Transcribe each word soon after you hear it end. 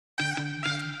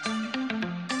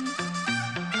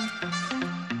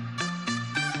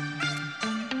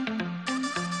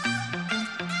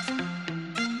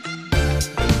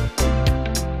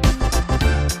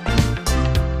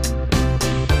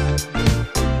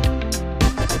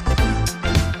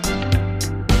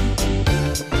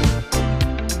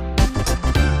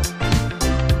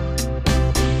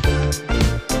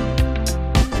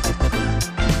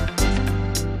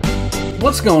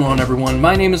What's going on, everyone?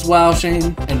 My name is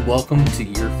WowShane, and welcome to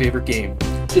Your Favorite Game,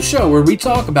 the show where we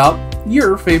talk about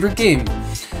your favorite game.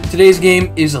 Today's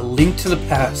game is A Link to the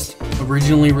Past,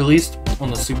 originally released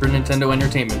on the Super Nintendo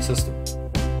Entertainment System.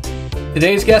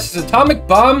 Today's guest is Atomic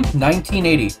Bomb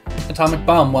 1980. Atomic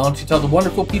Bomb, why don't you tell the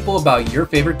wonderful people about your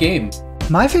favorite game?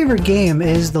 My favorite game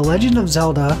is The Legend of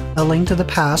Zelda, A Link to the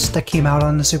Past that came out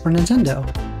on the Super Nintendo.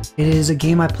 It is a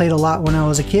game I played a lot when I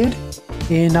was a kid,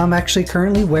 and I'm actually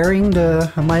currently wearing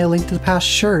my A Link to the Past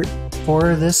shirt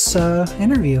for this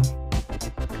interview.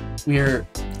 We're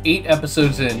 8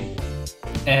 episodes in,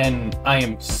 and I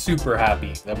am super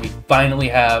happy that we finally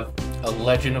have a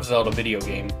Legend of Zelda video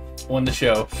game on the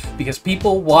show, because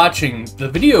people watching the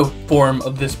video form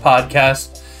of this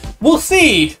podcast will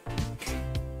see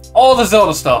all the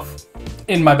Zelda stuff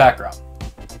in my background.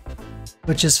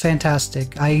 Which is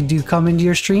fantastic. I do come into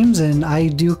your streams and I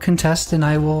do contest, and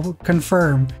I will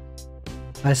confirm.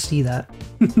 I see that.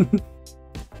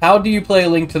 How do you play A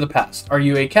Link to the Past? Are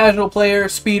you a casual player,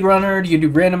 speedrunner? Do you do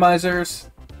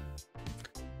randomizers?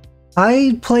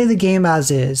 I play the game as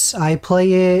is. I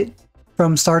play it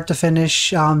from start to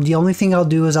finish. The only thing I'll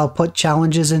do is I'll put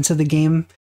challenges into the game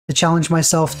to challenge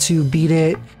myself to beat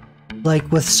it,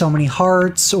 like with so many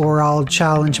hearts, or I'll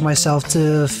challenge myself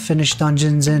to finish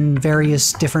dungeons in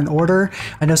various different order.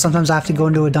 I know sometimes I have to go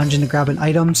into a dungeon to grab an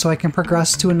item so I can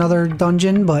progress to another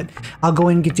dungeon, but I'll go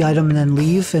in, get the item, and then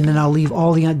leave, and then I'll leave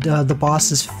all the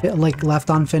bosses left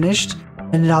unfinished,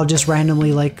 and then I'll just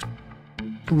randomly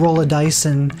roll a dice,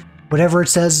 and whatever it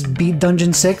says beat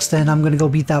dungeon 6, then I'm gonna go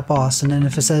beat that boss. And then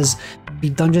if it says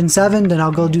beat dungeon 7, then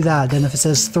I'll go do that. Then if it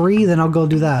says 3, then I'll go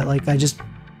do that. Like, I just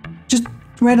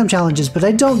random challenges, but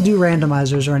I don't do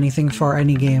randomizers or anything for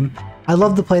any game. I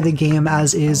love to play the game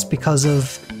as is because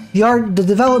of the art, the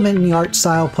development, and the art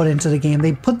style put into the game.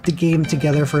 They put the game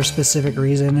together for a specific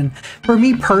reason, and for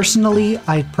me personally,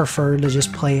 I prefer to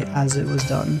just play it as it was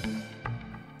done.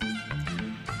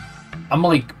 I'm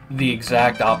like the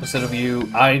exact opposite of you.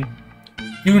 I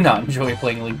do not enjoy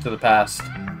playing Link to the Past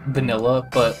vanilla,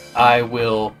 but I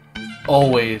will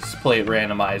always play it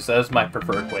randomized. That is my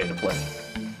preferred way to play it.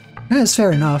 That's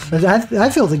fair enough. I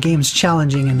feel the game's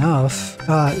challenging enough,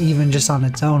 even just on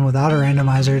its own without a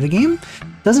randomizer. The game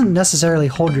doesn't necessarily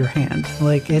hold your hand.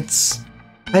 Like,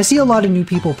 I see a lot of new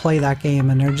people play that game,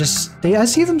 and I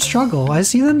see them struggle. I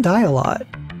see them die a lot.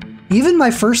 Even my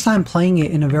first time playing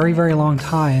it in a very, very long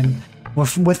time,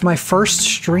 with my first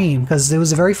stream, because it was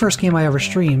the very first game I ever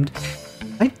streamed,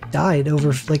 I died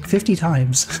over like 50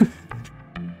 times.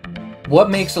 What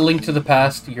makes A Link to the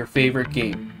Past your favorite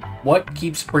game? What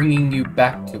keeps bringing you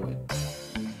back to it?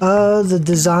 The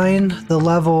design, the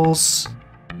levels.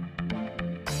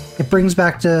 It brings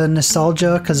back to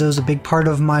nostalgia because it was a big part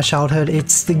of my childhood.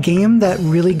 It's the game that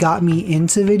really got me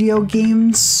into video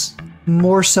games,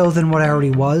 more so than what I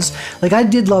already was. Like, I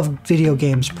did love video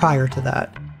games prior to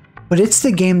that, but it's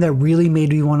the game that really made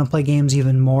me want to play games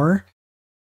even more.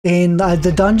 And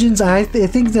the dungeons, I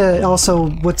think that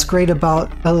also what's great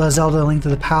about Zelda: A Link to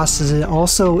the Past is it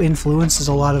also influences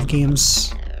a lot of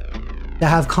games that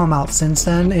have come out since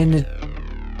then. And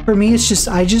for me, it's just,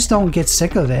 I just don't get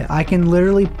sick of it. I can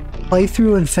literally play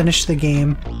through and finish the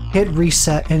game, hit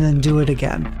reset, and then do it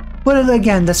again. But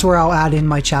again, that's where I'll add in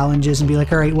my challenges and be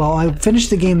like, all right, well, I finished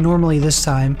the game normally this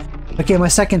time. Okay, my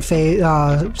second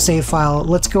save file,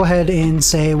 let's go ahead and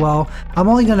say, well, I'm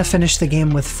only going to finish the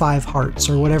game with 5 hearts,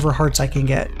 or whatever hearts I can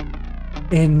get.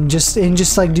 And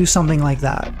just like do something like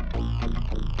that.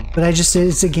 But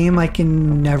it's a game I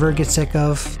can never get sick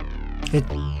of. It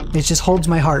just holds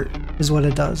my heart, is what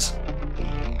it does.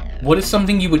 What is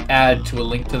something you would add to A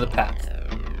Link to the Past?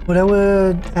 What I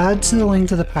would add to A Link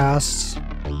to the Past,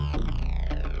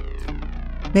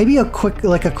 maybe a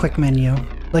quick menu.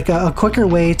 Like a quicker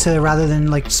way to, rather than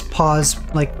pause,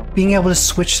 like being able to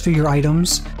switch through your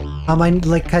items. I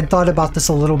had thought about this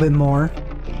a little bit more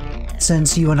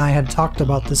since you and I had talked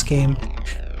about this game.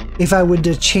 If I would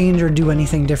to change or do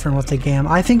anything different with the game,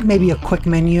 I think maybe a quick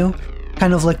menu,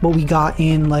 kind of like what we got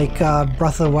in Breath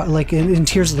of the Wild, in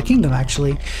Tears of the Kingdom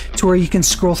actually, to where you can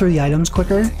scroll through the items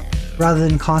quicker, rather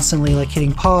than constantly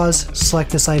hitting pause,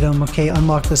 select this item, okay,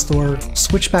 unlock this door,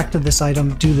 switch back to this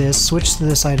item, do this, switch to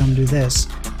this item, do this.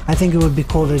 I think it would be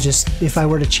cool to just, if I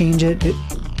were to change it,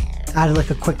 add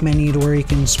a quick menu to where you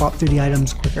can swap through the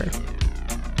items quicker.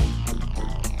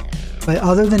 But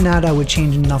other than that, I would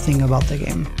change nothing about the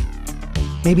game.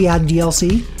 Maybe add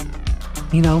DLC.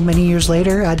 You know, many years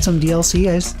later, add some DLC.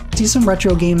 I see some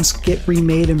retro games get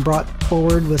remade and brought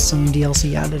forward with some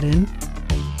DLC added in.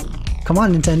 Come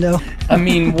on, Nintendo. I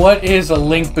mean, what is A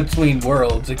Link Between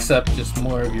Worlds except just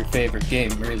more of your favorite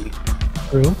game, really?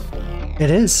 True. It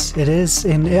is,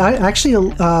 and actually,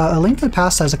 A Link to the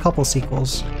Past has a couple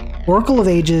sequels. Oracle of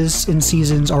Ages and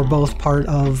Seasons are both part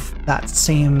of that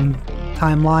same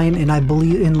timeline, and I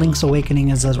believe in Link's Awakening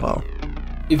is as well.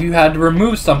 If you had to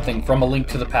remove something from A Link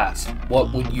to the Past,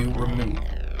 what would you remove?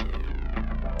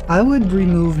 I would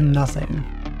remove nothing.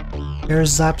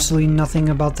 There's absolutely nothing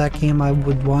about that game I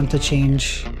would want to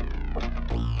change.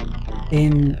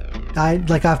 And I've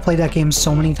played that game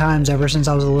so many times ever since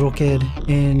I was a little kid,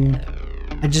 and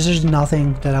there's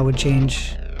nothing that I would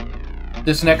change.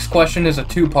 This next question is a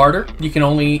two-parter. You can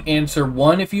only answer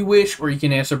one if you wish, or you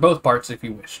can answer both parts if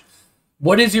you wish.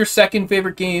 What is your second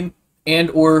favorite game, and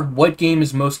or what game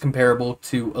is most comparable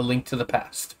to A Link to the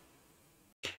Past?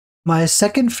 My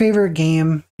second favorite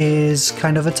game is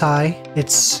kind of a tie.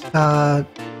 It's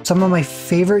some of my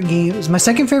favorite games. My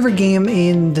second favorite game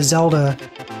in the Zelda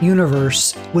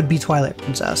universe would be Twilight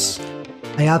Princess.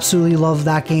 I absolutely love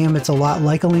that game. It's a lot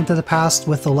like A Link to the Past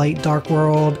with the light, dark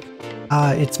world.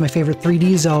 It's my favorite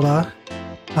 3D Zelda.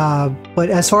 But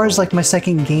as far as like my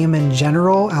second game in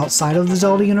general outside of the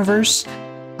Zelda universe,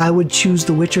 I would choose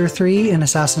The Witcher 3 and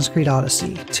Assassin's Creed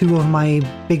Odyssey, two of my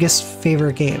biggest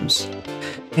favorite games.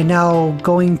 And now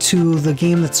going to the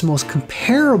game that's most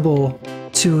comparable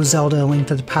to Zelda: A Link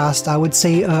to the Past, I would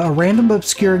say a random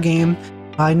obscure game.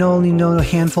 I only know a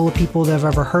handful of people that have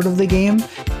ever heard of the game.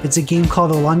 It's a game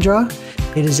called Alundra.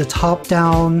 It is a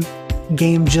top-down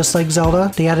game just like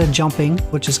Zelda. They added jumping,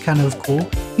 which is kind of cool.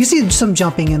 You see some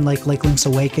jumping in like Link's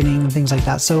Awakening and things like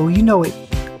that, so you know it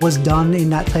was done in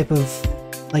that type of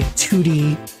like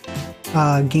 2D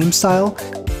game style.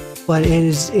 But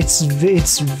it's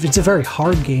a very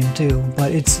hard game too.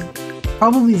 But it's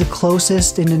probably the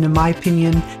closest, and in my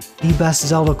opinion, the best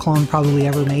Zelda clone probably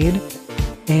ever made.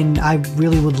 And I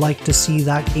really would like to see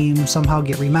that game somehow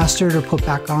get remastered or put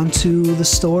back onto the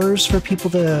stores for people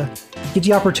to get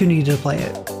the opportunity to play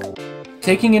it.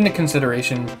 Taking into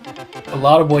consideration a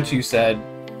lot of what you said,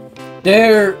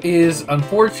 there is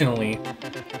unfortunately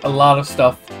a lot of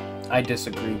stuff I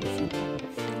disagree with you.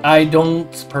 I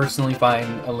don't personally find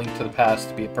A Link to the Past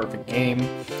to be a perfect game.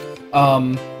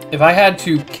 If I had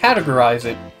to categorize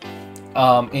it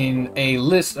in a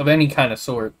list of any kind of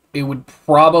sort, it would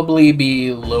probably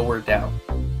be lower down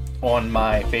on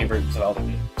my favorite Zelda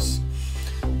games.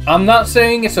 I'm not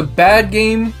saying it's a bad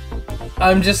game,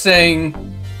 I'm just saying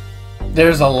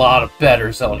there's a lot of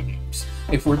better Zelda games.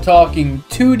 If we're talking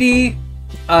 2D,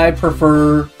 I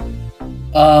prefer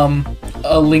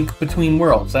A Link Between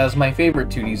Worlds as my favorite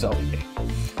 2D Zelda game.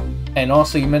 And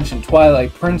also you mentioned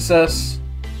Twilight Princess,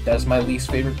 that's my least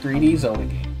favorite 3D Zelda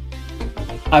game.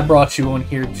 I brought you on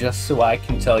here just so I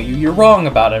can tell you you're wrong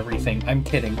about everything. I'm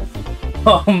kidding.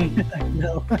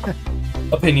 No.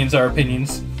 Opinions are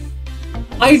opinions.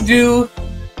 I do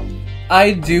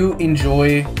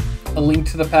enjoy A Link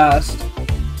to the Past,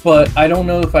 but I don't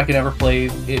know if I could ever play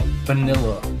it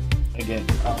vanilla again,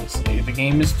 honestly. The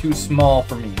game is too small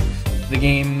for me. The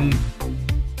game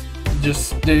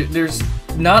just, there's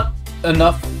not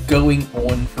enough going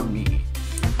on for me.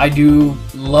 I do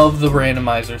love the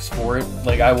randomizers for it.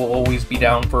 Like, I will always be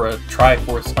down for a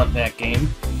Triforce hunt in that game.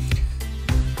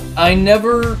 I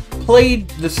never played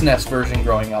the SNES version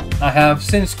growing up. I have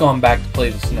since gone back to play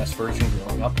the SNES version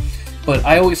growing up, but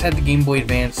I always had the Game Boy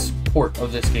Advance port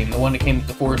of this game, the one that came with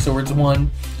the Four Swords one,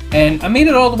 and I made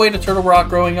it all the way to Turtle Rock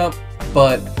growing up,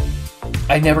 but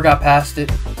I never got past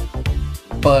it.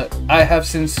 But I have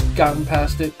since gotten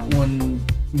past it when,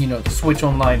 you know, the Switch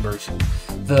Online version,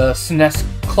 the SNES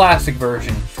Classic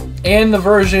version, and the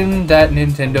version that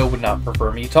Nintendo would not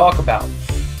prefer me to talk about.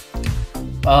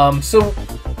 So,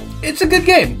 it's a good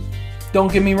game,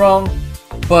 don't get me wrong,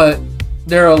 but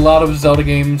there are a lot of Zelda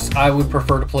games I would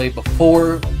prefer to play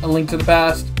before A Link to the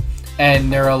Past,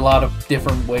 and there are a lot of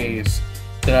different ways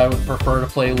that I would prefer to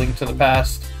play A Link to the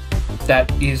Past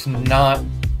that is not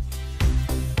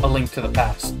A Link to the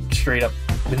Past, straight up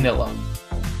vanilla.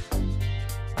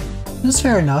 That's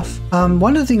fair enough.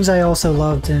 One of the things I also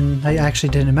loved, and I actually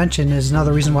didn't mention, is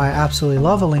another reason why I absolutely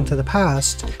love A Link to the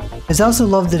Past, is I also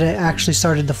love that it actually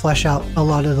started to flesh out a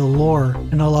lot of the lore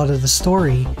and a lot of the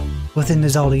story within the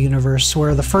Zelda universe,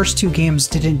 where the first two games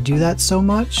didn't do that so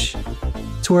much,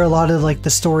 to where a lot of like the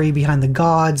story behind the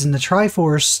gods and the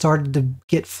Triforce started to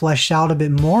get fleshed out a bit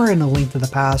more in A Link to the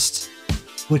Past,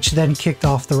 which then kicked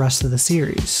off the rest of the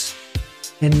series.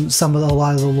 And a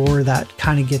lot of the lore that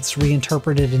kind of gets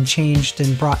reinterpreted and changed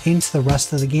and brought into the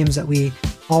rest of the games that we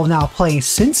all now play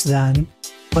since then.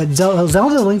 But Zelda: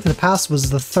 A Link to the Past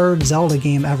was the third Zelda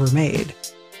game ever made.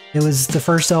 It was the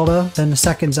first Zelda, then the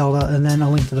second Zelda, and then A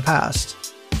Link to the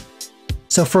Past.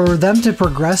 So for them to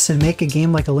progress and make a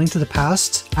game like A Link to the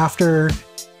Past after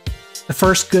the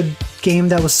first good game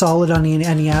that was solid on the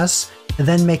NES, and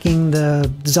then making the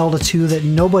Zelda 2 that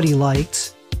nobody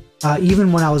liked.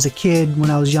 Even when I was a kid, when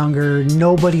I was younger,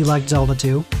 nobody liked Zelda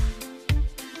 2.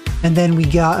 And then we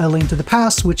got A Link to the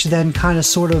Past, which then kind of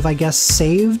sort of, I guess,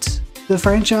 saved the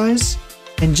franchise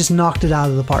and just knocked it out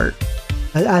of the park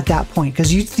at that point.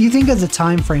 Because you think of the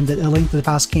time frame that A Link to the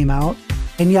Past came out,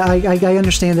 and yeah, I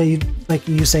understand that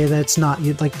you say that it's not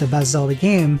like the best Zelda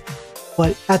game,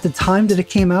 but at the time that it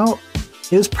came out,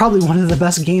 it was probably one of the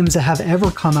best games that have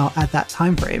ever come out at that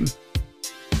time frame.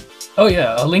 Oh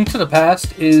yeah, A Link to the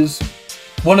Past is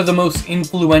one of the most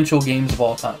influential games of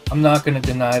all time. I'm not going to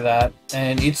deny that,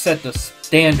 and it set the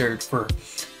standard for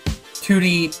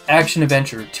 2D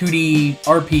action-adventure, 2D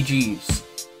RPGs,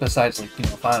 besides like, you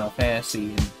know, Final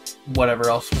Fantasy and whatever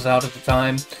else was out at the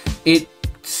time. It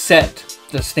set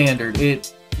the standard.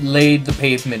 It laid the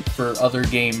pavement for other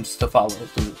games to follow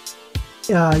through.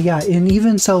 Yeah, and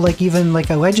even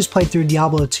I just played through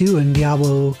Diablo 2 and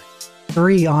Diablo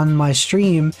 3 on my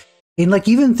stream, and like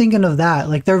even thinking of that,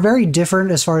 like they're very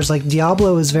different as far as like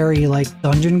Diablo is very like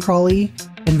dungeon crawly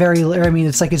and very, I mean,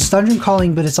 it's like it's dungeon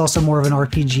crawling, but it's also more of an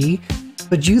RPG.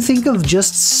 But you think of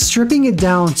just stripping it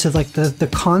down to like the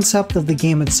concept of the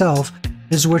game itself,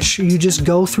 is which you just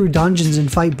go through dungeons and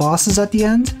fight bosses at the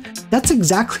end. That's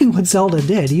exactly what Zelda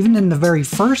did, even in the very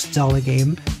first Zelda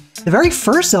game. The very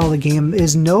first Zelda game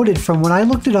is noted from when I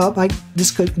looked it up.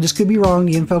 This could be wrong.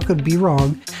 The info could be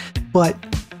wrong, but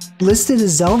listed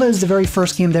as Zelda is the very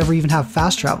first game to ever even have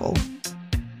fast travel.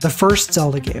 The first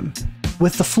Zelda game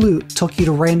with the flute took you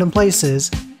to random places,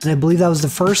 and I believe that was the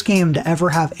first game to ever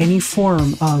have any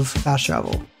form of fast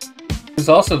travel. It's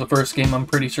also the first game, I'm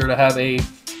pretty sure, to have a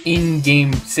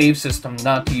in-game save system,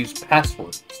 not to use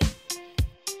passwords.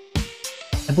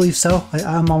 I believe so.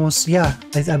 I'm almost, yeah,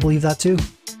 I believe that too.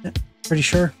 Pretty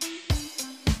sure.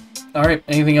 Alright,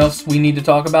 anything else we need to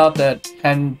talk about that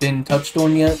hadn't been touched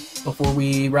on yet before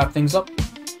we wrap things up?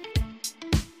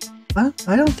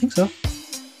 I don't think so.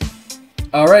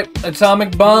 Alright,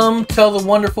 Atomic Bomb, tell the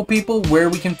wonderful people where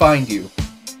we can find you.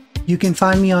 You can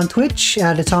find me on Twitch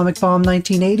at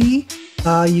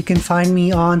AtomicBomb1980. You can find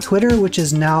me on Twitter, which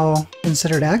is now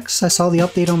considered X. I saw the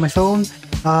update on my phone.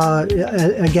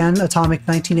 Again,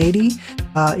 Atomic1980.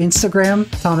 Instagram,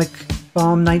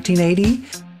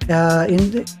 AtomicBomb1980.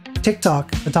 In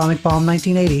TikTok,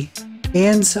 AtomicBomb1980.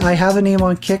 And I have a name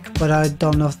on Kick, but I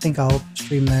think I'll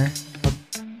stream there. It's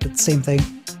the same thing.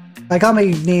 I got my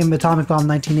name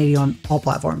AtomicBomb1980 on all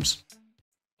platforms.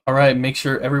 Alright, make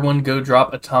sure everyone go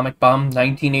drop Atomic Bomb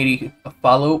 1980 a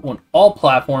follow on all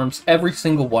platforms, every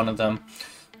single one of them.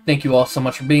 Thank you all so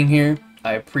much for being here.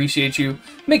 I appreciate you.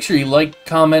 Make sure you like,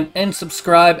 comment, and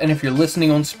subscribe, and if you're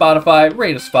listening on Spotify,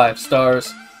 rate us 5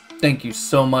 stars. Thank you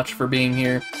so much for being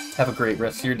here. Have a great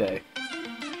rest of your day.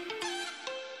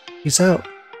 Peace out.